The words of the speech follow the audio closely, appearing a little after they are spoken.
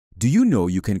Do you know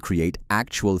you can create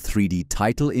actual 3D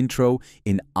title intro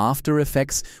in After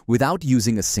Effects without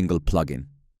using a single plugin?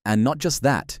 And not just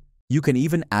that, you can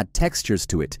even add textures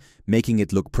to it, making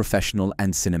it look professional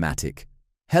and cinematic.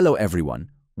 Hello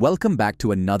everyone, welcome back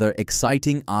to another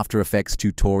exciting After Effects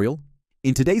tutorial.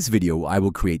 In today's video, I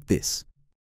will create this.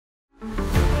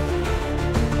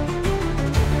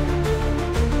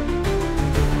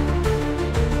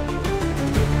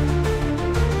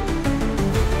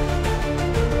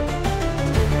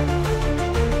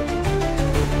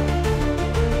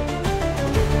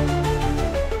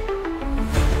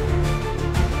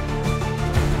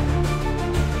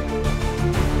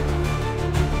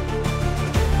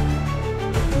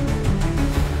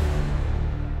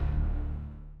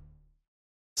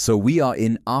 So we are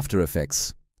in After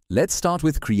Effects. Let's start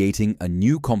with creating a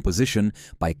new composition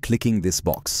by clicking this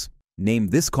box. Name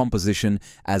this composition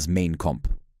as Main Comp.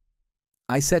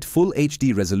 I set full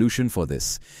HD resolution for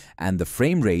this, and the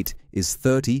frame rate is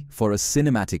 30 for a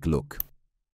cinematic look.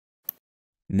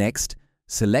 Next,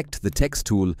 select the text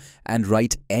tool and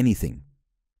write anything.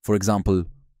 For example,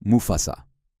 Mufasa.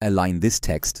 Align this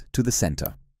text to the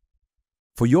center.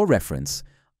 For your reference,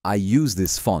 I use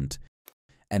this font,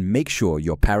 and make sure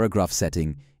your paragraph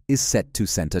setting is set to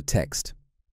center text.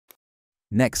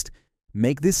 Next,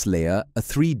 make this layer a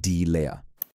 3D layer.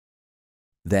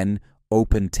 Then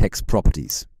open Text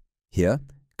Properties. Here,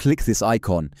 click this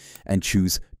icon and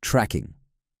choose Tracking.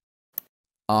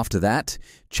 After that,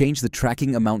 change the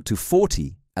tracking amount to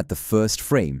 40 at the first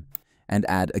frame and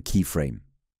add a keyframe.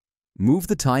 Move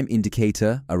the time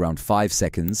indicator around 5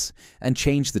 seconds and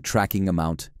change the tracking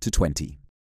amount to 20.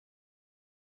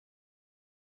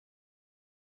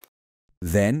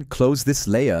 Then close this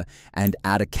layer and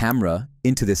add a camera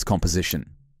into this composition.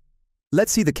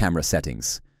 Let's see the camera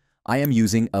settings. I am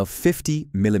using a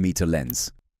 50mm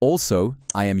lens. Also,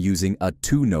 I am using a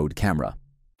 2-node camera.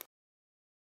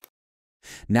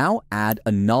 Now add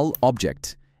a null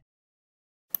object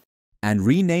and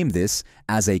rename this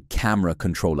as a camera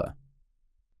controller.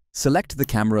 Select the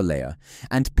camera layer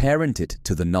and parent it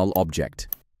to the null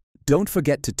object. Don't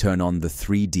forget to turn on the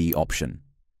 3D option.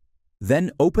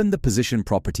 Then open the position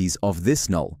properties of this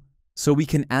null so we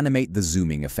can animate the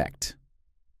zooming effect.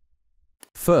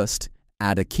 First,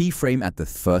 add a keyframe at the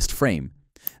first frame,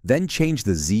 then change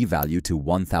the Z value to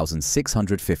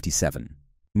 1657.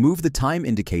 Move the time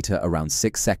indicator around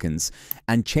 6 seconds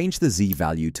and change the Z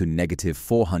value to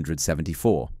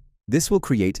 -474. This will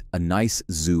create a nice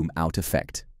zoom out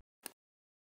effect.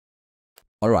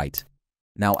 Alright,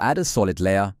 now add a solid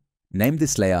layer, name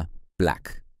this layer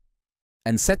Black,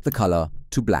 and set the color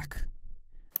to black.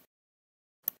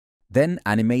 Then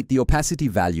animate the opacity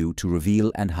value to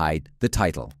reveal and hide the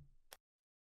title.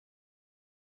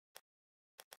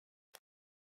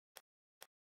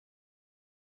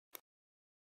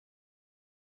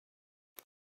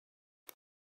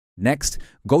 Next,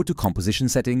 go to Composition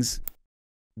Settings,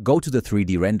 go to the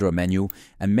 3D Renderer menu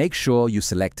and make sure you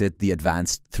selected the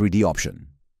Advanced 3D option.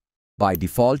 By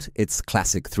default, it's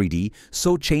Classic 3D,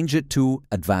 so change it to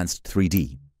Advanced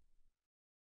 3D.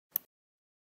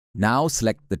 Now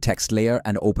select the text layer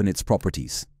and open its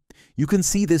properties. You can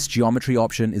see this geometry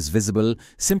option is visible.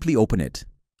 Simply open it.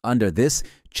 Under this,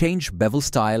 change bevel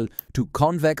style to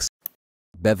convex,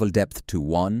 bevel depth to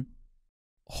 1,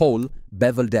 hole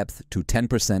bevel depth to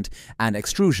 10%, and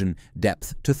extrusion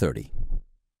depth to 30.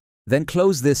 Then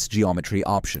close this geometry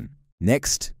option.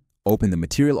 Next, open the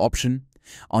material option.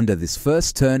 Under this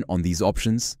first, turn on these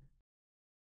options.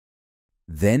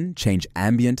 Then change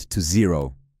ambient to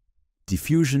 0,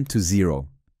 diffusion to 0,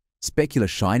 specular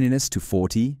shininess to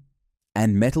 40,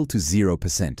 and metal to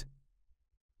 0%.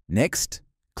 Next,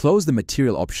 close the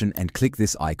material option and click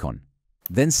this icon.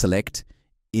 Then select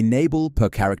Enable per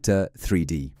character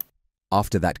 3D.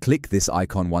 After that, click this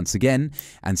icon once again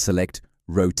and select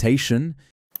Rotation,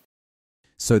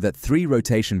 so that 3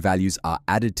 rotation values are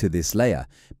added to this layer,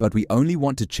 but we only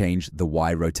want to change the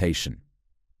Y rotation.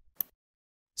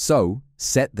 So,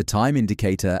 set the time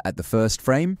indicator at the first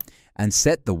frame and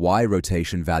set the Y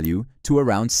rotation value to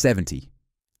around 70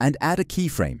 and add a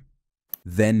keyframe.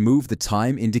 Then move the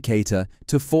time indicator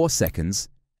to 4 seconds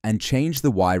and change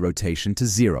the Y rotation to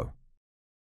 0.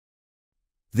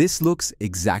 This looks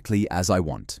exactly as I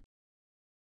want.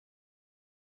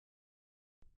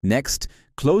 Next,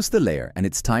 close the layer and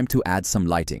it's time to add some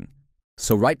lighting.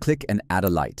 So right-click and add a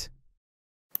light.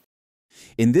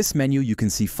 In this menu, you can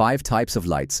see 5 types of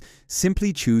lights.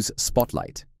 Simply choose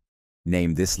Spotlight.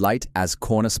 Name this light as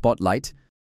Corner Spotlight.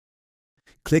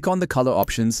 Click on the color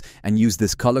options and use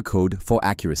this color code for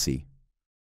accuracy.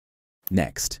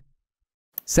 Next,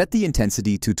 set the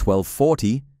intensity to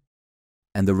 1240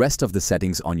 and the rest of the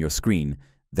settings on your screen,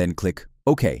 then click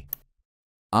OK.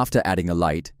 After adding a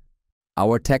light,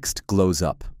 our text glows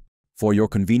up. For your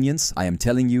convenience, I am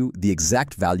telling you the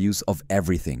exact values of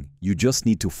everything. You just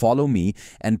need to follow me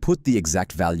and put the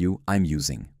exact value I'm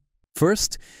using.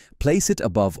 First, place it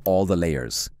above all the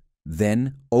layers.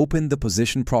 Then, open the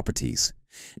position properties.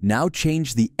 Now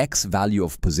change the X value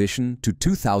of position to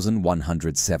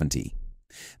 2170.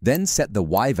 Then set the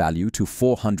Y value to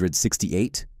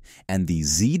 468 and the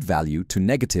Z value to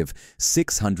negative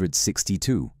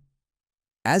 662.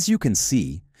 As you can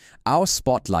see, our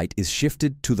spotlight is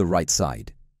shifted to the right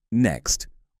side. Next,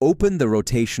 open the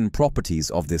rotation properties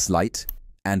of this light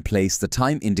and place the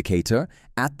time indicator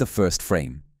at the first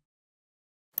frame.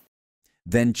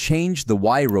 Then change the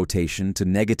Y rotation to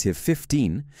negative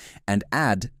 15 and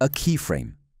add a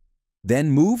keyframe. Then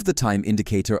move the time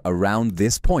indicator around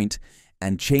this point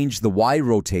and change the Y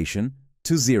rotation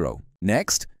to 0.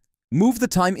 Next, move the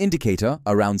time indicator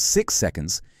around 6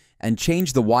 seconds and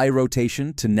change the Y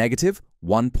rotation to negative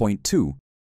 1.2.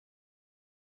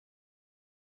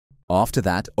 After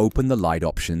that, open the light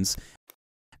options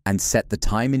and set the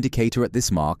time indicator at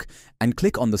this mark and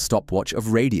click on the stopwatch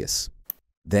of radius.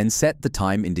 Then set the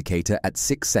time indicator at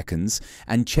 6 seconds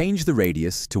and change the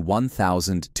radius to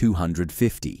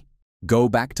 1250. Go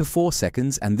back to 4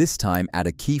 seconds and this time add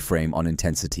a keyframe on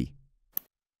intensity.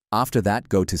 After that,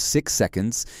 go to 6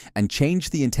 seconds and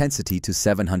change the intensity to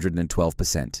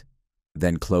 712%.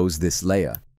 Then close this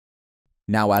layer.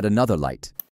 Now add another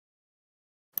light.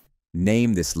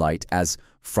 Name this light as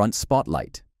Front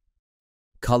Spotlight.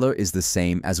 Color is the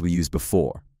same as we used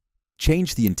before.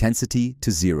 Change the intensity to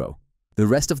 0. The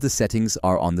rest of the settings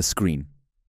are on the screen.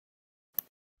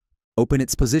 Open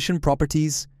its position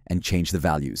properties and change the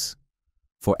values.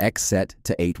 For X set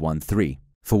to 813.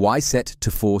 For Y set to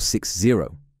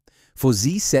 460. For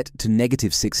Z set to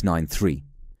negative 693.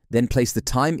 Then place the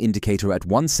time indicator at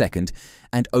 1 second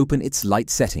and open its light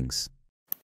settings.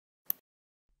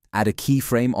 Add a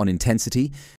keyframe on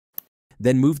intensity,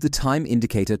 then move the time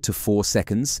indicator to 4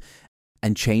 seconds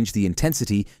and change the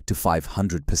intensity to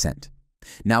 500%.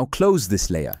 Now close this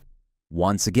layer.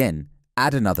 Once again,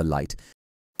 add another light,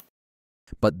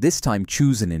 but this time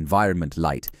choose an environment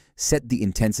light. Set the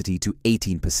intensity to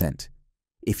 18%.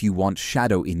 If you want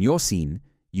shadow in your scene,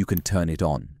 you can turn it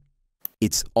on.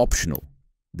 It's optional.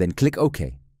 Then click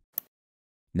OK.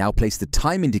 Now place the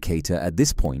time indicator at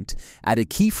this point, add a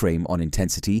keyframe on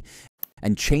intensity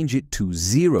and change it to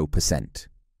 0%.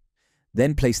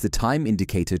 Then place the time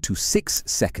indicator to 6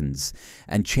 seconds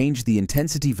and change the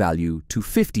intensity value to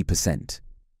 50%.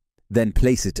 Then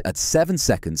place it at 7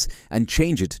 seconds and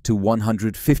change it to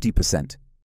 150%.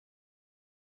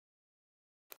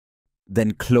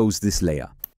 Then close this layer.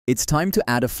 It's time to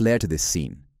add a flare to this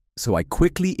scene, so I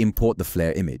quickly import the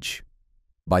flare image.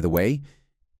 By the way,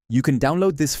 you can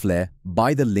download this flare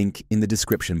by the link in the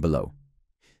description below.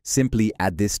 Simply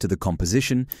add this to the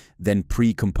composition, then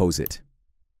pre-compose it.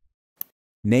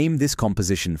 Name this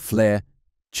composition Flare,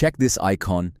 check this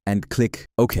icon and click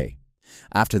OK.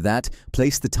 After that,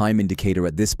 place the time indicator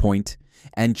at this point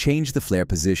and change the flare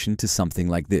position to something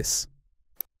like this.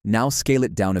 Now scale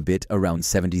it down a bit around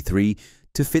 73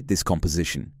 to fit this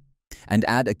composition and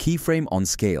add a keyframe on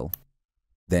scale.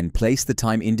 Then place the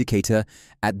time indicator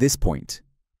at this point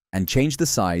and change the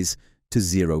size to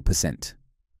 0%.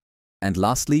 And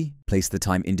lastly, place the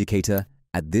time indicator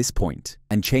at this point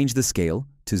and change the scale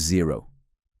to 0.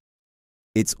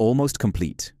 It's almost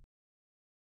complete.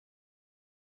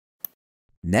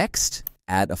 Next,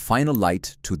 add a final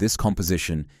light to this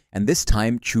composition and this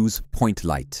time choose Point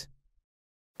Light.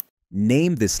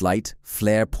 Name this light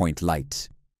Flare Point Light.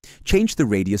 Change the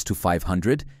radius to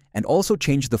 500 and also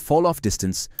change the fall-off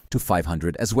distance to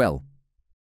 500 as well.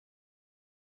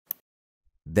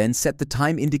 Then set the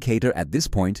time indicator at this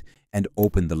point and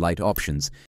open the light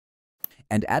options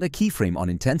and add a keyframe on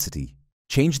intensity.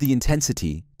 Change the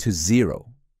intensity to 0.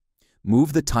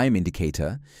 Move the time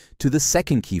indicator to the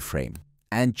second keyframe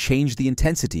and change the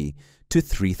intensity to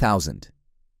 3000.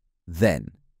 Then,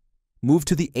 move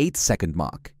to the 8-second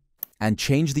mark and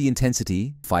change the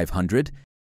intensity 500.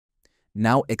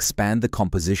 Now expand the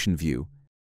composition view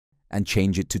and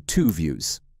change it to 2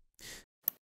 views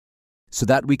so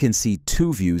that we can see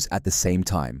 2 views at the same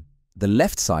time. The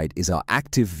left side is our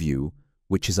active view,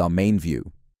 which is our main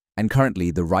view, and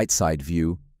currently the right side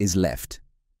view is left.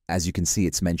 As you can see,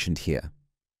 it's mentioned here.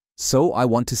 So I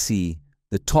want to see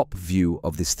the top view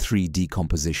of this 3D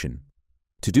composition.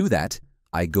 To do that,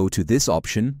 I go to this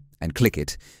option and click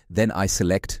it, then I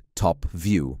select Top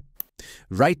View.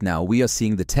 Right now we are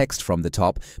seeing the text from the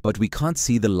top, but we can't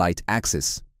see the light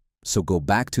axis. So go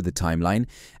back to the timeline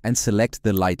and select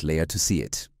the light layer to see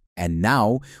it. And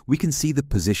now we can see the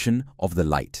position of the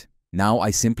light. Now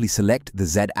I simply select the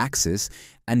Z-axis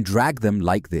and drag them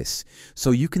like this,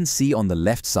 so you can see on the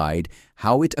left side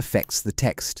how it affects the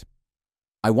text.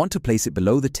 I want to place it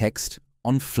below the text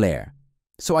on flare.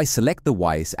 So I select the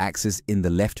Y-axis in the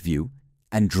left view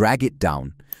and drag it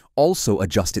down. Also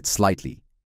adjust it slightly.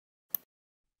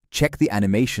 Check the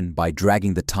animation by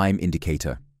dragging the time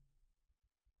indicator.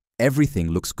 Everything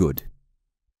looks good.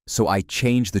 So I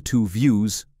change the two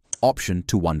views option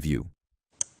to one view.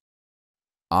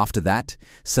 After that,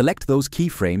 select those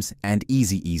keyframes and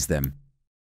easy ease them.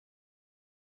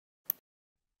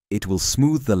 It will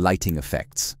smooth the lighting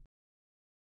effects.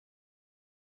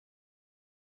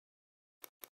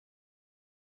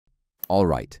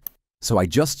 Alright, so I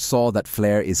just saw that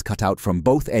flare is cut out from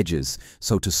both edges,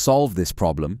 so to solve this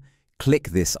problem, click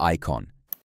this icon.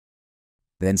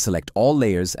 Then select all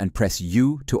layers and press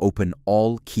U to open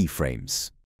all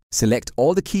keyframes. Select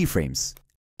all the keyframes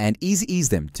and easy ease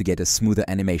them to get a smoother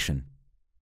animation.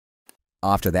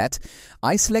 After that,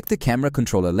 I select the camera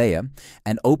controller layer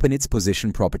and open its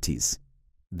position properties.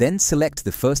 Then select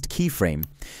the first keyframe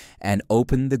and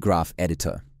open the graph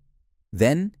editor.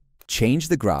 Then change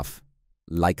the graph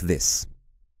like this.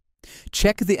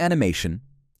 Check the animation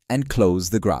and close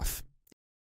the graph.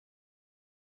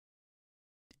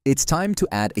 It's time to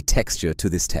add a texture to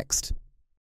this text.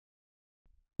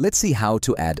 Let's see how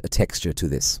to add a texture to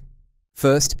this.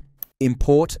 First,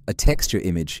 import a texture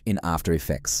image in After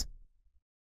Effects.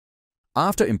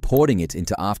 After importing it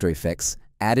into After Effects,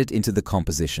 add it into the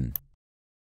composition.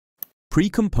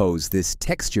 Pre-compose this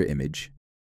texture image.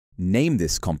 Name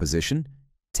this composition,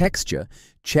 Texture,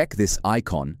 check this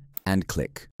icon and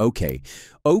click OK.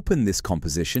 Open this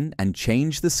composition and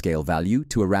change the scale value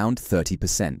to around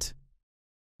 30%.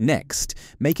 Next,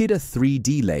 make it a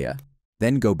 3D layer.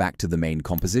 Then go back to the main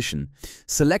composition.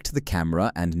 Select the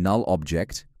camera and null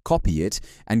object, copy it,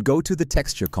 and go to the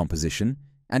texture composition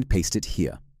and paste it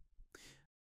here.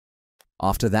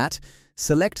 After that,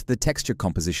 select the texture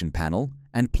composition panel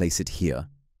and place it here.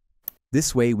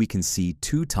 This way we can see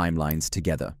two timelines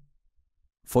together.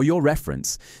 For your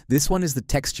reference, this one is the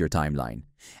texture timeline,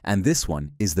 and this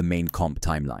one is the main comp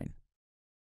timeline.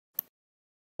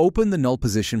 Open the null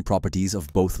position properties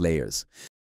of both layers.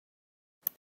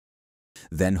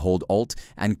 Then hold Alt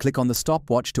and click on the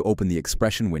stopwatch to open the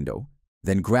expression window.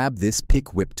 Then grab this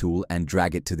pick whip tool and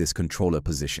drag it to this controller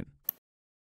position.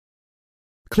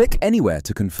 Click anywhere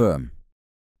to confirm.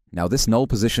 Now this null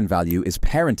position value is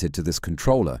parented to this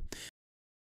controller.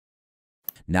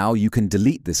 Now you can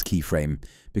delete this keyframe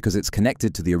because it's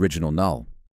connected to the original null.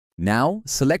 Now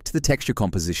select the texture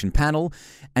composition panel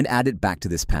and add it back to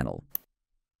this panel.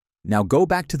 Now go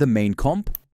back to the main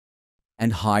comp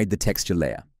and hide the texture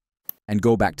layer. And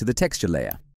go back to the texture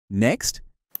layer. Next,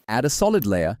 add a solid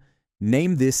layer,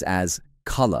 name this as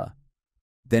color.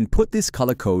 Then put this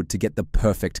color code to get the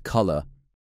perfect color.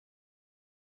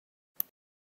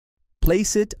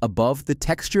 Place it above the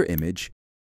texture image.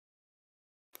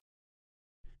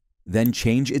 Then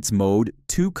change its mode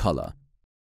to color.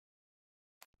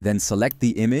 Then select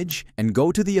the image and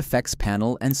go to the effects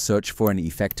panel and search for an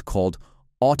effect called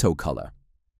Auto Color.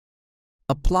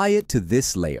 Apply it to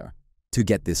this layer to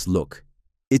get this look.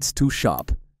 It's too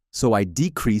sharp, so I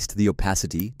decreased the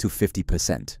opacity to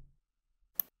 50%.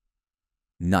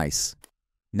 Nice.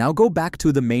 Now go back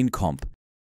to the main comp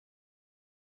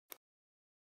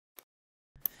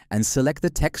and select the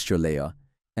texture layer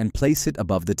and place it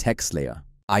above the text layer.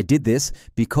 I did this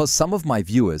because some of my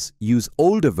viewers use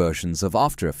older versions of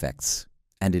After Effects,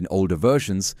 and in older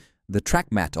versions, the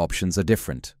track matte options are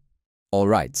different.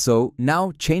 Alright, so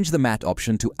now change the matte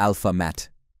option to alpha matte,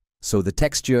 so the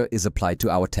texture is applied to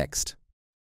our text.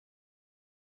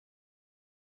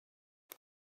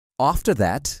 After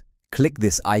that, click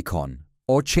this icon,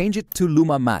 or change it to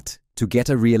Luma Matte to get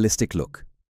a realistic look.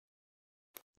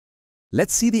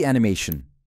 Let's see the animation.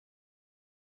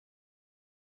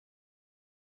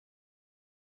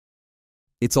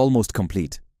 It's almost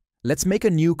complete. Let's make a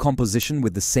new composition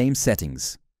with the same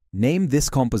settings. Name this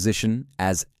composition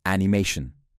as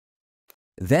Animation.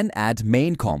 Then add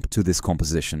main comp to this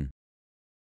composition.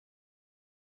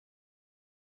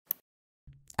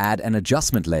 Add an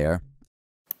adjustment layer.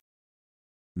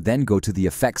 Then go to the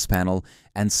effects panel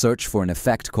and search for an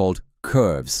effect called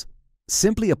Curves.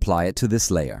 Simply apply it to this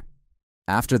layer.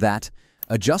 After that,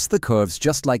 adjust the curves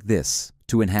just like this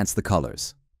to enhance the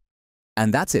colors.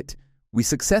 And that's it. We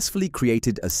successfully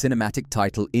created a cinematic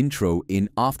title intro in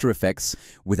After Effects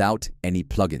without any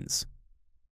plugins.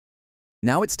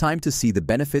 Now it's time to see the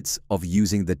benefits of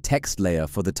using the text layer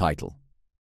for the title.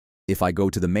 If I go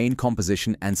to the main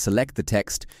composition and select the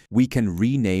text, we can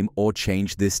rename or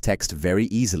change this text very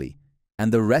easily.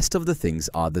 And the rest of the things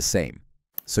are the same.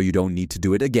 So you don't need to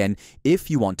do it again if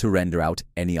you want to render out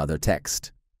any other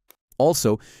text.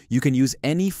 Also, you can use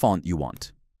any font you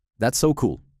want. That's so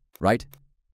cool, right?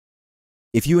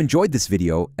 If you enjoyed this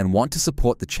video and want to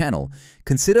support the channel,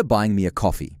 consider buying me a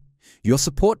coffee. Your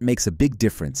support makes a big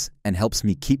difference and helps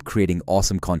me keep creating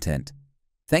awesome content.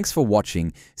 Thanks for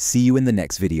watching. See you in the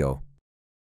next video.